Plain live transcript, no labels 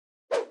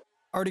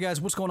Alrighty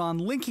guys, what's going on?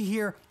 Linky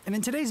here, and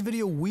in today's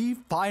video we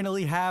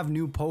finally have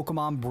new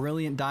Pokemon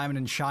Brilliant Diamond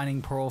and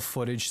Shining Pearl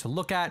footage to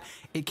look at.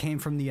 It came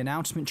from the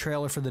announcement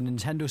trailer for the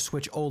Nintendo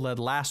Switch OLED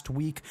last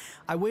week.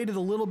 I waited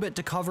a little bit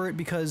to cover it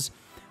because,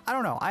 I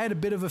don't know, I had a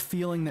bit of a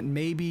feeling that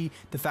maybe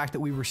the fact that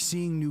we were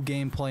seeing new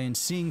gameplay and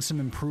seeing some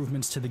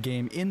improvements to the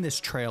game in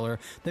this trailer,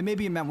 that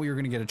maybe it meant we were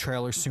going to get a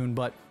trailer soon,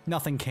 but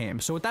nothing came.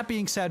 So with that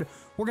being said,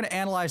 we're going to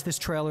analyze this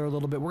trailer a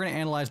little bit. We're going to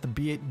analyze the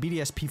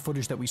BDSP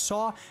footage that we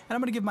saw, and I'm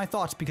going to give my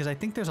thoughts because I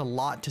think there's a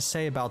lot to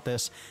say about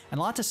this, and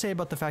a lot to say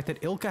about the fact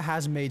that ILCA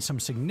has made some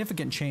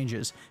significant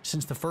changes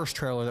since the first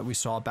trailer that we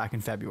saw back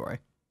in February.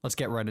 Let's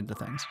get right into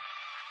things.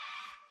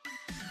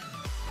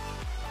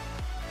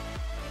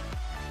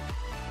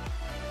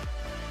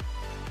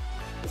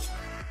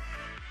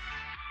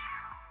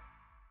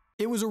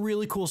 It was a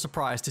really cool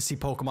surprise to see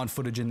Pokemon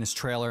footage in this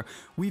trailer.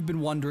 We've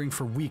been wondering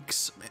for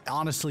weeks,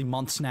 honestly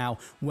months now,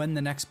 when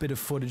the next bit of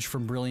footage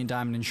from Brilliant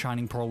Diamond and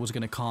Shining Pearl was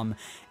going to come.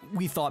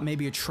 We thought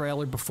maybe a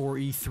trailer before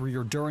E3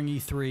 or during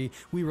E3.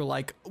 We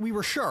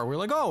were sure. We were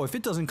like, oh, if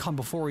it doesn't come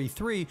before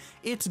E3,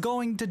 it's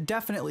going to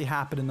definitely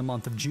happen in the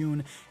month of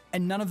June.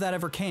 And none of that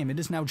ever came. It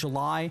is now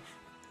July.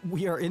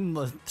 We are in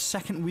the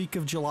second week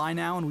of July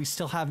now, and we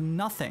still have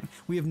nothing.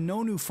 We have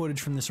no new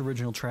footage from this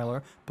original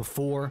trailer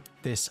before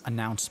this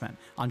announcement.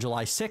 On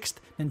July 6th,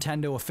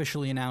 Nintendo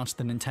officially announced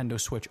the Nintendo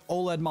Switch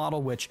OLED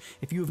model, which,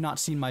 if you have not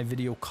seen my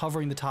video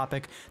covering the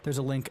topic, there's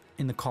a link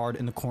in the card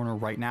in the corner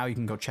right now. You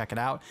can go check it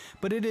out.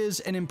 But it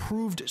is an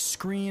improved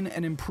screen,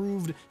 an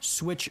improved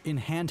Switch in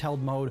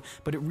handheld mode,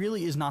 but it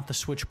really is not the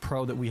Switch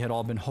Pro that we had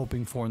all been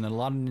hoping for and that a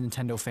lot of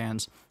Nintendo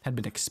fans had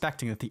been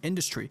expecting, that the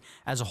industry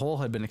as a whole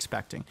had been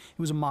expecting. It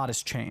was a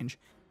modest change.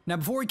 Now,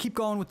 before we keep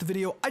going with the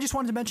video, I just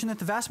wanted to mention that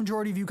the vast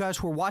majority of you guys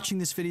who are watching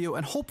this video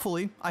and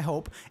hopefully, I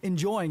hope,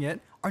 enjoying it,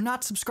 are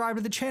not subscribed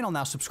to the channel.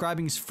 Now,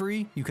 subscribing is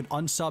free. You can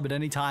unsub at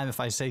any time if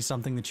I say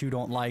something that you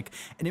don't like,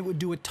 and it would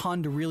do a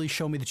ton to really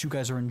show me that you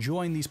guys are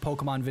enjoying these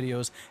Pokemon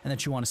videos and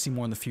that you want to see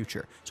more in the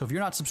future. So if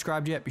you're not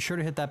subscribed yet, be sure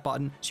to hit that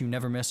button so you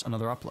never miss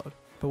another upload.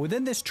 But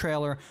within this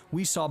trailer,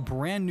 we saw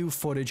brand new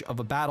footage of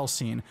a battle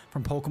scene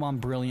from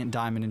Pokemon Brilliant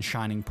Diamond and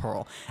Shining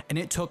Pearl, and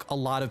it took a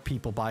lot of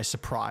people by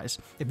surprise.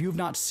 If you have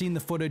not seen the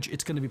footage,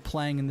 it's going to be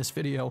playing in this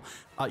video.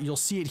 You'll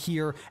see it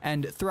here,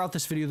 and throughout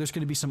this video, there's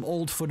going to be some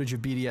old footage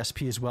of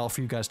BDSP as well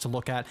for you guys to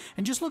look at,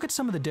 and just look at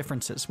some of the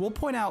differences. We'll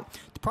point out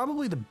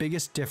probably the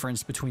biggest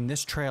difference between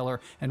this trailer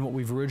and what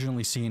we've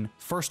originally seen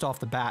first off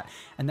the bat,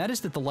 and that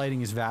is that the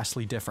lighting is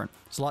vastly different.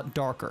 It's a lot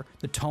darker.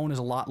 The tone is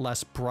a lot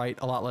less bright,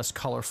 a lot less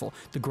colorful.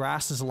 The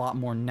grass is a lot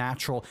more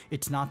natural.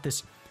 It's not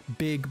this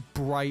big,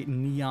 bright,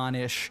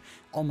 neonish,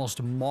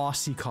 almost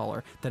mossy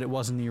color that it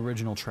was in the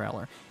original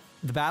trailer.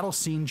 The battle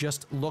scene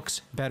just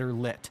looks better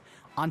lit.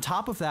 On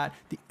top of that,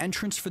 the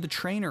entrance for the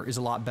trainer is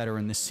a lot better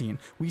in this scene.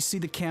 We see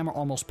the camera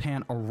almost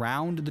pan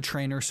around the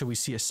trainer, so we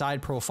see a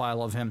side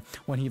profile of him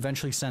when he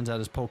eventually sends out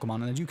his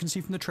Pokemon. And as you can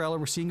see from the trailer,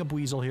 we're seeing a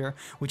Buizel here,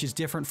 which is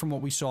different from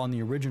what we saw in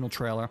the original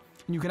trailer.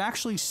 And you can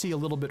actually see a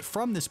little bit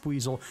from this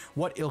Buizel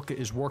what ILCA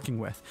is working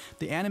with.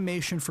 The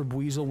animation for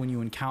Buizel when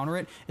you encounter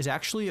it is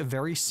actually a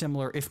very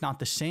similar, if not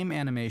the same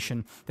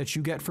animation that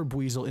you get for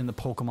Buizel in the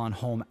Pokemon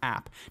Home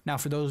app. Now,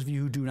 for those of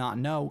you who do not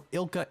know,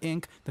 ILCA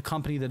Inc., the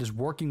company that is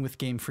working with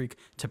Game Freak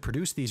to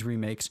produce these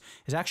remakes,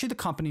 is actually the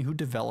company who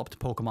developed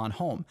Pokemon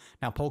Home.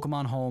 Now,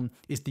 Pokemon Home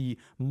is the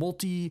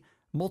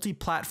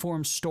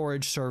multi-platform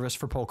storage service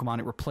for Pokemon.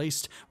 It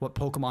replaced what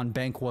Pokemon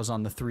Bank was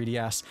on the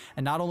 3DS,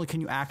 and not only can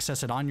you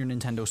access it on your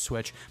Nintendo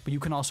Switch, but you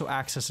can also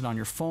access it on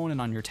your phone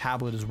and on your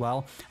tablet as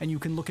well, and you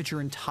can look at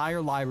your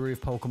entire library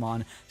of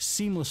Pokemon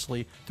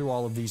seamlessly through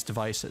all of these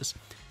devices.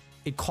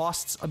 It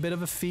costs a bit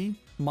of a fee,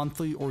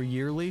 monthly or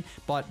yearly,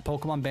 but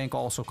Pokemon Bank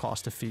also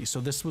cost a fee, so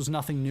this was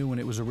nothing new when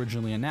it was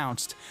originally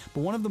announced.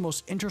 But one of the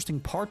most interesting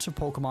parts of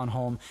Pokemon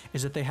Home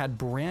is that they had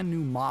brand new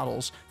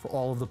models for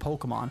all of the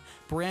Pokemon,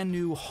 brand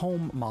new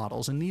home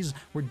models, and these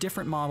were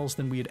different models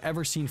than we had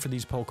ever seen for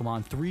these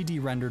Pokemon,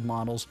 3D rendered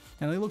models,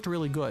 and they looked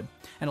really good.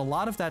 And a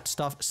lot of that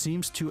stuff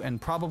seems to,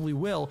 and probably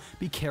will,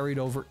 be carried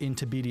over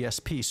into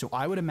BDSP, so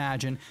I would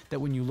imagine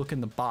that when you look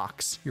in the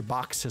box, your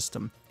box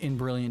system in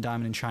Brilliant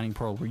Diamond and Shining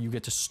Pearl, where you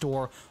get to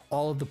store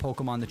all of the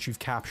Pokemon that you've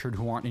captured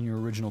who aren't in your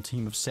original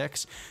team of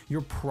 6,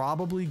 you're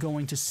probably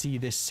going to see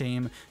this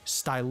same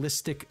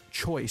stylistic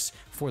choice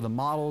for the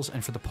models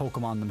and for the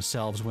Pokemon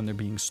themselves when they're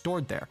being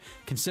stored there.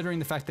 Considering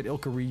the fact that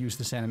ILCA reused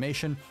this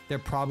animation, they're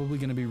probably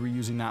going to be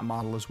reusing that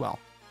model as well.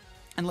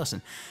 And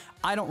listen,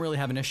 I don't really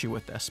have an issue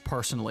with this,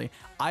 personally.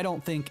 I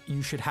don't think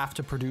you should have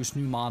to produce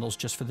new models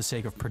just for the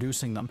sake of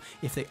producing them.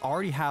 If they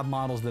already have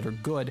models that are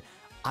good,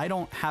 I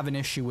don't have an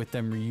issue with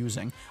them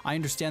reusing. I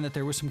understand that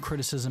there was some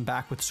criticism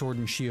back with Sword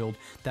and Shield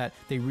that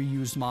they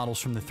reused models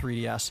from the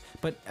 3DS,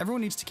 but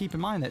everyone needs to keep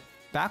in mind that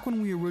back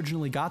when we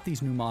originally got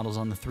these new models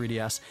on the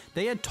 3DS,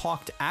 they had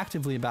talked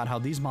actively about how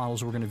these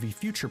models were going to be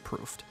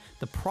future-proofed.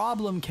 The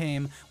problem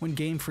came when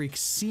Game Freak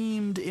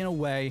seemed, in a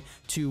way,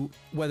 to,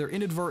 whether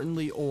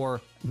inadvertently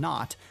or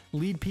not,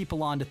 lead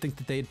people on to think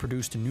that they had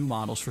produced new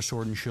models for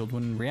Sword and Shield,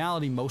 when in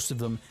reality most of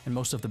them, and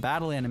most of the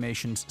battle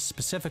animations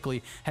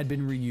specifically, had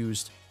been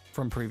reused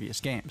from previous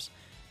games.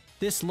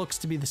 This looks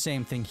to be the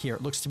same thing here.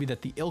 It looks to be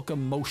that the ilka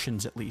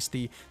motions, at least,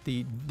 the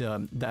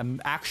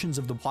actions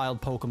of the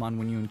wild Pokemon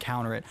when you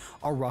encounter it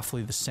are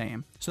roughly the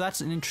same. So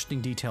that's an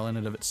interesting detail in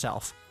and of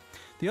itself.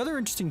 The other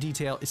interesting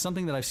detail is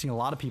something that I've seen a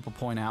lot of people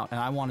point out, and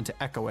I wanted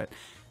to echo it.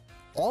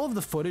 All of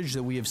the footage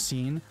that we have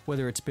seen,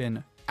 whether it's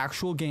been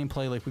actual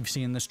gameplay like we've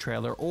seen in this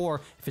trailer, or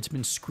if it's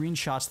been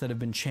screenshots that have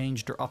been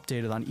changed or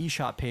updated on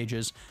eShop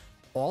pages,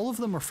 all of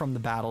them are from the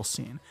battle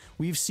scene.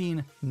 We've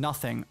seen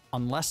nothing,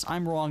 unless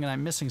I'm wrong and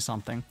I'm missing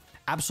something,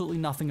 absolutely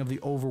nothing of the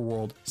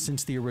overworld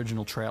since the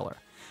original trailer.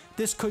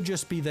 This could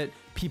just be that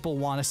people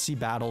want to see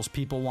battles,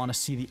 people want to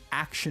see the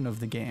action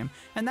of the game,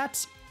 and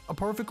that's a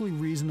perfectly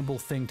reasonable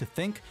thing to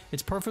think.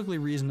 It's perfectly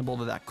reasonable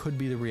that that could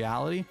be the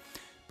reality,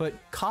 but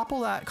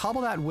couple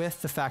that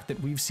with the fact that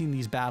we've seen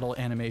these battle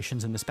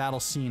animations and this battle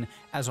scene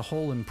as a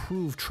whole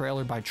improve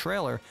trailer by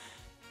trailer.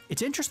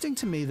 It's interesting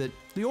to me that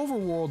the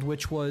overworld,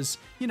 which was,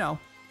 you know,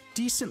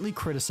 decently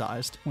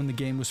criticized when the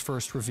game was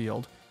first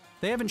revealed,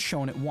 they haven't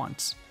shown it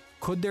once.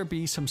 Could there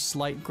be some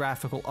slight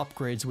graphical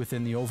upgrades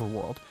within the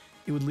overworld?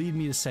 It would lead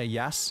me to say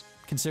yes,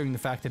 considering the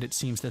fact that it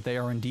seems that they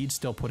are indeed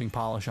still putting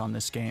polish on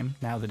this game,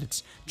 now that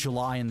it's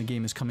July and the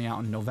game is coming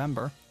out in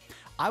November.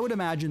 I would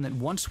imagine that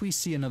once we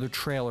see another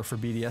trailer for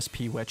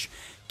BDSP, which,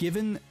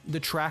 given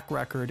the track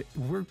record,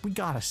 we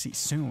gotta see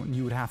soon,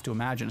 you would have to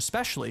imagine,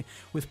 especially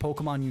with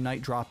Pokemon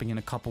Unite dropping in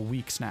a couple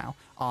weeks now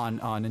on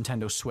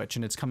Nintendo Switch,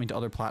 and it's coming to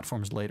other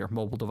platforms later,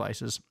 mobile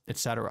devices,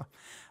 etc.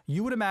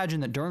 You would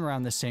imagine that during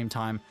around this same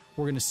time,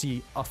 we're gonna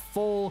see a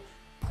full,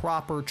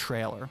 proper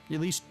trailer. At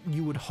least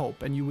you would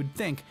hope, and you would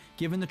think,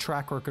 given the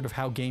track record of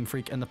how Game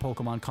Freak and the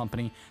Pokemon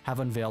Company have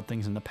unveiled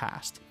things in the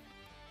past.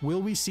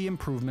 Will we see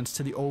improvements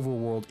to the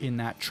overworld in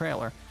that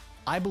trailer?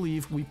 I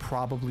believe we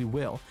probably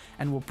will,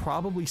 and we'll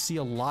probably see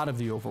a lot of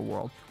the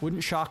overworld.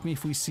 Wouldn't shock me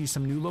if we see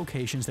some new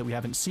locations that we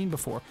haven't seen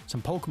before,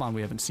 some Pokemon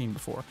we haven't seen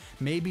before,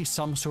 maybe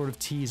some sort of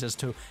tease as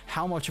to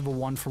how much of a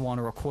one-for-one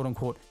or a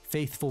quote-unquote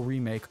faithful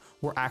remake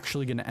we're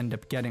actually going to end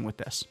up getting with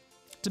this.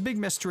 It's a big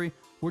mystery,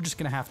 we're just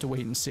going to have to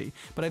wait and see.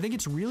 But I think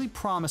it's really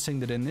promising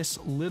that in this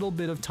little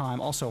bit of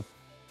time, also,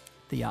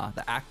 the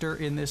actor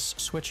in this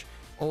Switch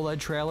OLED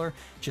trailer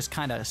just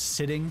kind of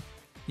sitting,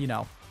 you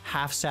know,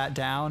 half sat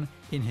down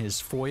in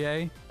his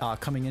foyer,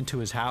 coming into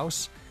his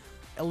house.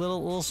 A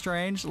little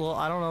strange.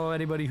 I don't know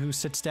anybody who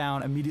sits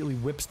down, immediately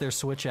whips their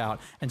Switch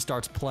out and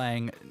starts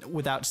playing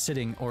without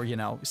sitting, or, you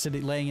know,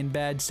 laying in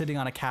bed, sitting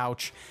on a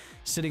couch,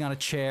 sitting on a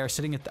chair,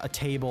 sitting at a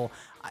table.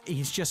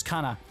 He's just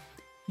kind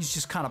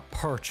of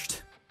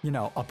perched, you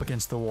know, up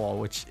against the wall,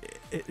 which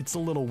it's a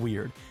little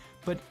weird.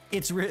 But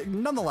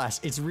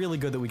nonetheless, it's really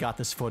good that we got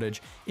this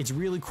footage. It's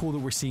really cool that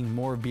we're seeing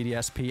more of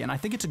BDSP, and I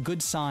think it's a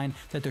good sign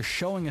that they're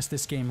showing us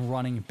this game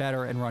running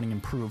better and running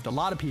improved. A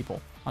lot of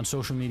people on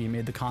social media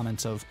made the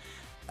comments of,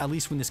 at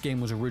least when this game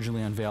was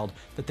originally unveiled,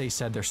 that they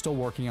said they're still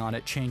working on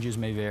it, changes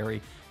may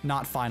vary,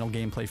 not final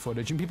gameplay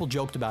footage, and people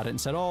joked about it and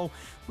said, oh,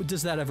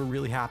 does that ever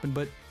really happen?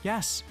 But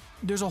yes,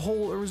 there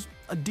was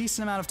a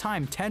decent amount of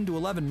time, 10 to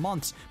 11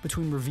 months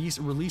between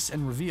release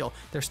and reveal.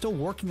 They're still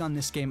working on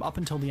this game up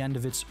until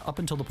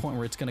the point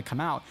where it's going to come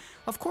out.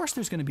 Of course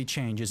there's going to be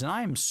changes, and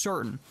I am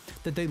certain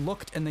that they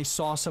looked and they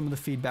saw some of the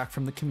feedback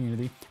from the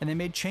community and they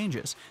made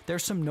changes.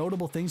 There's some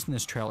notable things in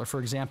this trailer. For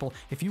example,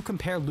 if you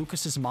compare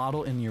Lucas's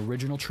model in the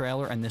original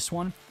trailer and this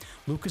one,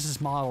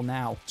 Lucas's model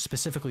now,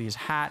 specifically his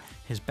hat,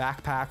 his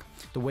backpack,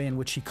 the way in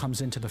which he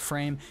comes into the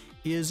frame,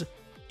 is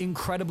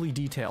incredibly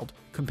detailed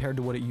compared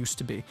to what it used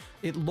to be.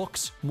 It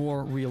looks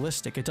more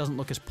realistic. It doesn't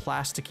look as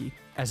plasticky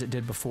as it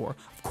did before.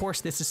 Of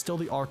course, this is still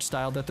the art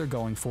style that they're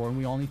going for, and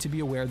we all need to be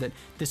aware that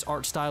this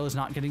art style is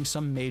not getting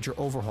some major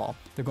overhaul.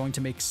 They're going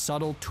to make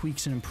subtle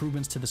tweaks and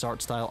improvements to this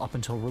art style up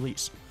until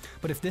release.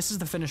 But if this is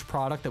the finished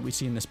product that we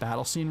see in this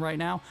battle scene right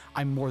now,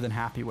 I'm more than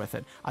happy with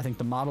it. I think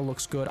the model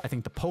looks good. I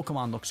think the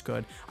Pokemon looks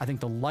good. I think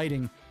the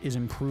lighting is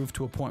improved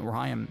to a point where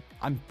I'm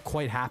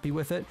quite happy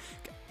with it.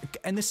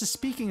 And this is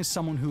speaking as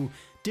someone who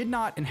did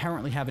not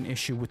inherently have an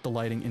issue with the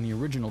lighting in the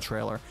original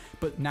trailer,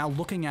 but now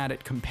looking at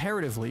it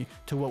comparatively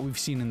to what we've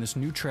seen in this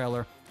new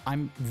trailer,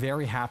 I'm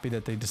very happy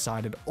that they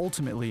decided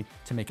ultimately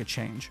to make a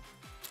change.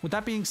 With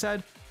that being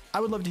said,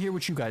 I would love to hear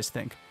what you guys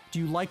think. Do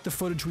you like the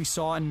footage we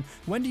saw, and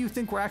when do you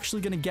think we're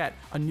actually going to get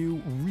a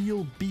new,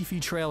 real beefy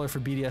trailer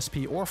for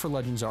BDSP or for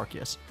Legends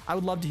Arceus? I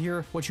would love to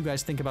hear what you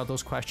guys think about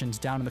those questions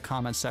down in the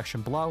comments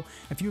section below.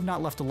 If you have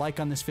not left a like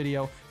on this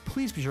video,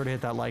 please be sure to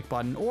hit that like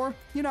button, or,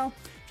 you know,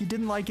 if you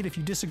didn't like it, if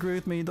you disagree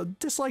with me, the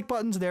dislike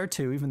button's there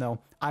too, even though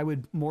I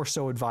would more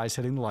so advise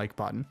hitting the like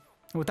button.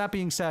 And with that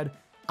being said,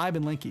 I've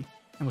been Linky,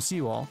 and we'll see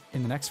you all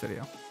in the next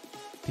video.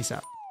 Peace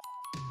out.